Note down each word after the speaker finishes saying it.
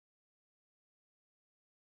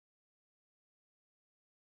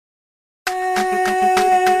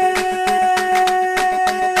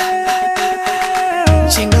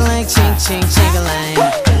Ching-a-lang, ching-ching, ching-a-lang.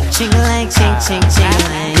 Ching-a-lang, ching-ching,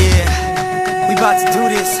 ching-a-lang. Yeah, we about to do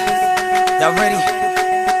this. Y'all ready?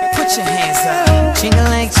 Put your hands up.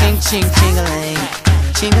 Ching-a-lang, ching-ching, ching-a-lang.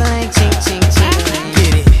 Ching-a-lang, ching-ching, ching-a-lang.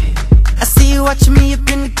 Get it. I see you watching me up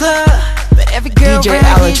in the club, but every girl DJ around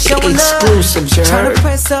here Alex showing love. exclusives, you Tryna heard?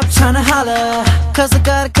 press up, tryna holler, cause I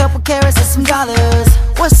got a couple carats and some dollars.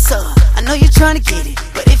 What's up? I know you're tryna get it,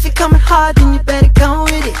 but if you're coming hard, then you better go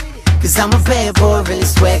with it. Cause I'm a bad boy, really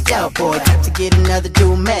swagged out boy, type to get another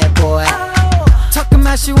dude mad boy. Talking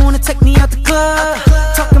about you wanna take me out the club,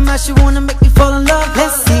 talking about you wanna make me fall in love.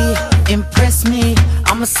 Let's see, impress me,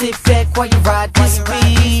 I'ma sit back while you ride this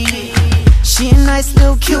beat. She a nice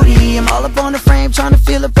little cutie, I'm all up on the frame, tryna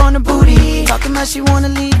feel up on the booty. Talking about she wanna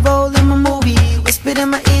lead role in my movie, whispered in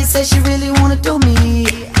my ear, say she really wanna do me.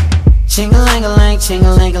 Ching-a-lang-a-lang,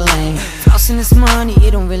 ching-a-lang-a-lang. Tossing this money,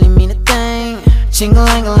 it don't really mean a thing.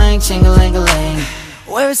 Ching-a-lang-a-lang, ching-a-lang-a-lang.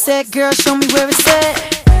 Where is that girl, show me where it's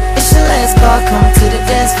at. It's your last call, come to the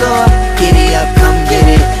dance floor. Giddy up, come get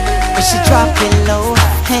it. When she drop it low,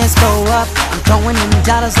 hands go up, I'm throwing in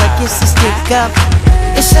dollars like it's a stick up.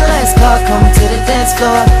 It's your last call, come to the dance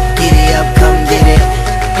floor. Giddy up, come get it.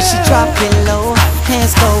 When she drop it low,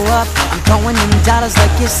 hands go up, I'm throwing in dollars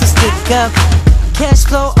like it's a stick up. Cash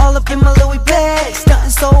flow all up in my Louis bag,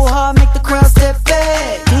 stunting so hard, make the crowd step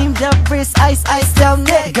back. Beamed up wrist, ice, iced out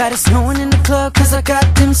neck. Got it snowing in the club cause I got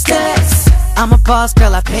them stacks. I'm a boss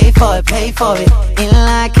girl, I pay for it, pay for it. In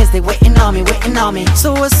line cause they waiting on me, waiting on me.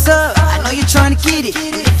 So what's up? I know you're trying to get it,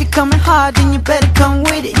 and if you're coming hard then you better come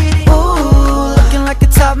with it. Ooh, looking like a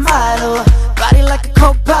top model, body like a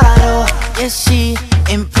Coke bottle. Yes, she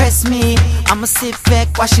impressed me, I'ma sit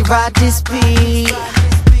back while she ride this beat.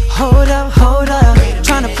 Hold up,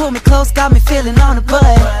 tryna pull me close, got me feeling on the butt.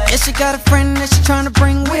 Yeah, she got a friend that she tryna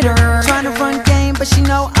bring with her, tryna run game, but she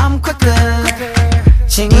know I'm quicker.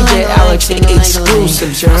 DJ Alex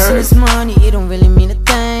exclusives, you heard? This money, it don't really mean a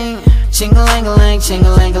thing. Ching-a-lang-a-lang,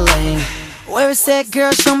 ching-a-lang-a-lang. Where is that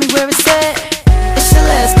girl, show me where it's at. It's your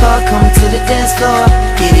last call, come to the dance floor.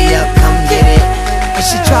 Giddy up, come get it. When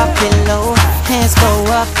she drop it low, hands go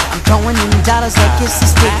up, I'm throwing in dollars like it's a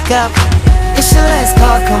stick up. It's your last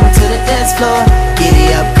call, come to the dance floor.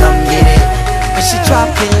 Giddy up, come get it. When she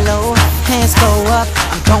drop it low, hands go up,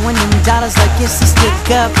 I'm throwing in dollars like it's a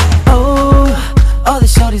stick up. Oh, all the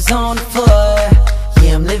shorties on the floor,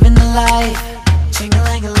 yeah, I'm living the life.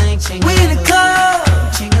 Ching-a-lang-a-lang, ching-a-lang-a-lang. We in the club,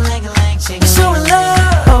 ching-a-lang-a-lang, ching-a-lang-a-lang. Showing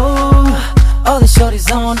love. Oh, all the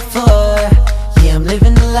shorties on the floor, yeah, I'm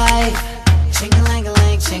living the life.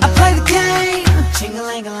 Ching-a-lang-a-lang, ching-a-lang-a-lang. I play the game,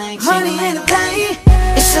 ching-a-lang-a-lang, money ain't a thing.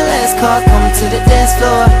 It's your last call, come to the dance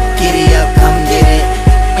floor. Giddy up, come get it.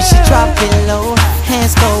 When she drop it low,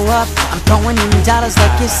 hands go up, I'm throwing in dollars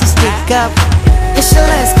like it's a stick up. It's your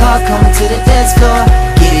last call, come to the dance floor.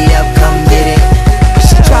 Giddy up, come get it. When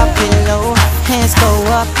she drop it low, hands go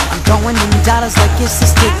up, I'm throwing in dollars like it's a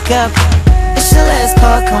stick up. It's your last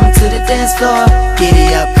call, come to the dance floor.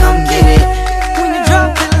 Giddy up, come